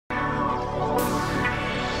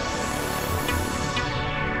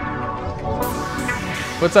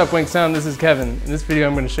What's up, WinkSound? This is Kevin. In this video,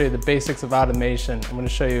 I'm going to show you the basics of automation. I'm going to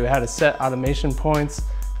show you how to set automation points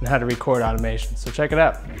and how to record automation. So check it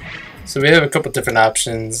out. So we have a couple different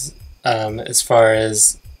options as far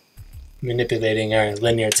as manipulating our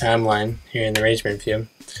linear timeline here in the arrangement view.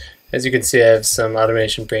 As you can see, I have some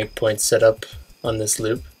automation breakpoints set up on this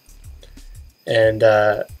loop, and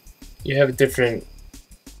you have a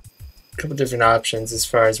couple different options as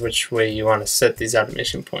far as which way you want to set these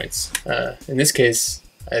automation points. In this case,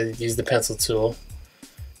 I use the pencil tool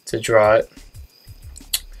to draw it,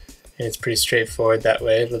 and it's pretty straightforward that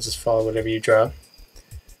way. It'll just follow whatever you draw.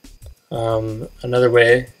 Another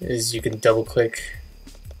way is you can double click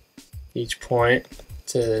each point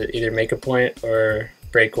to either make a point or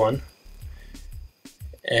break one,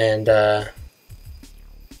 and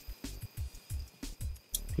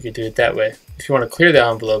you can do it that way. If you want to clear the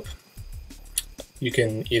envelope, you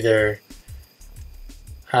can either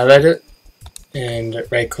highlight it and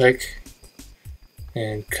right click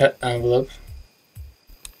and cut envelope,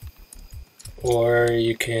 or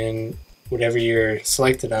you can, whatever you're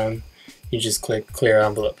selected on, you just click clear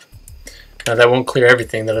envelope. Now that won't clear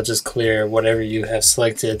everything, that'll just clear whatever you have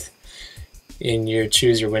selected in your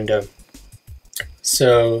chooser window.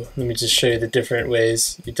 So let me just show you the different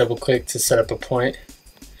ways. You double click to set up a point,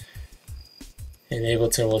 and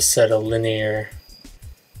Ableton will set a linear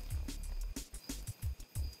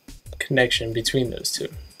connection between those two.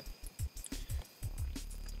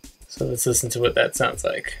 So let's listen to what that sounds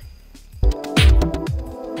like.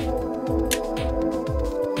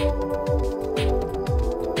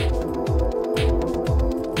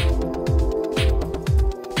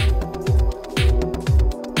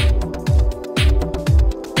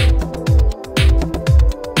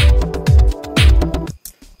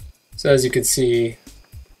 So as you can see,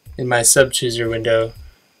 in my sub-chooser window,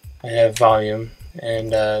 I have volume,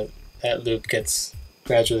 and that loop gets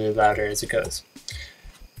gradually louder as it goes.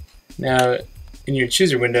 Now, in your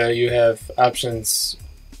chooser window, you have options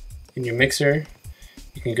in your mixer.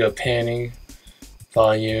 You can go panning,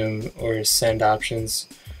 volume, or send options,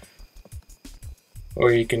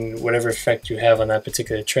 or you can, whatever effect you have on that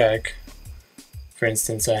particular track. For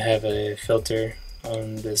instance, I have a filter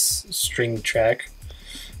on this string track.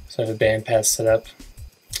 So I have a bandpass set up,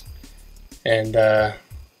 and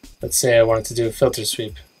let's say I wanted to do a filter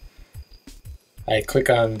sweep. I click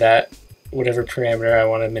on that, whatever parameter I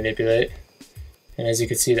want to manipulate, and as you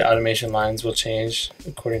can see, the automation lines will change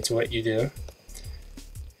according to what you do,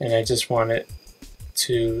 and I just want it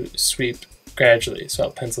to sweep gradually, so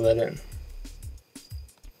I'll pencil that in.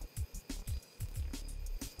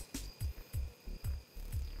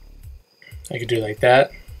 I could do it like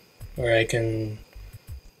that, or I can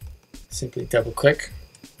simply double click,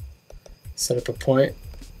 set up a point,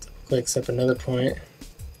 double click, set up another point,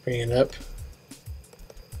 bring it up.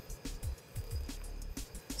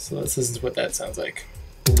 So let's listen to what that sounds like.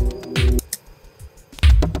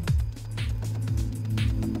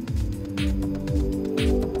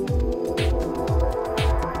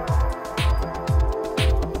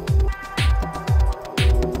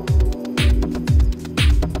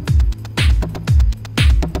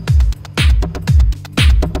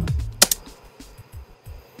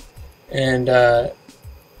 And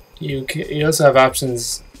you also have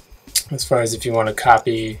options as far as if you want to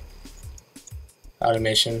copy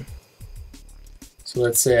automation. So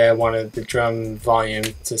let's say I wanted the drum volume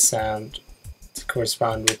to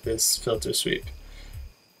correspond with this filter sweep.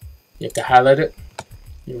 You have to highlight it,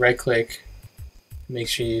 you right click, make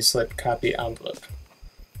sure you select copy envelope.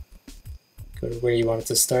 Go to where you want it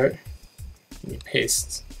to start, and you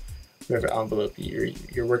paste whatever envelope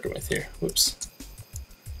you're working with here. Whoops.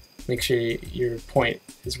 Make sure your point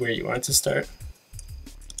is where you want it to start,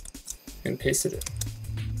 and paste it in.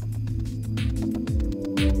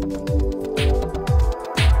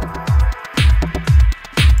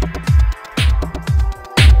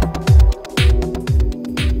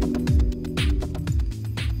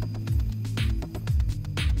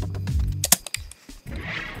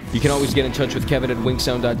 You can always get in touch with Kevin at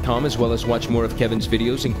WinkSound.com, as well as watch more of Kevin's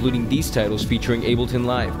videos, including these titles featuring Ableton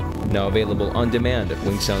Live, now available on demand at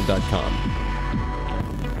WinkSound.com.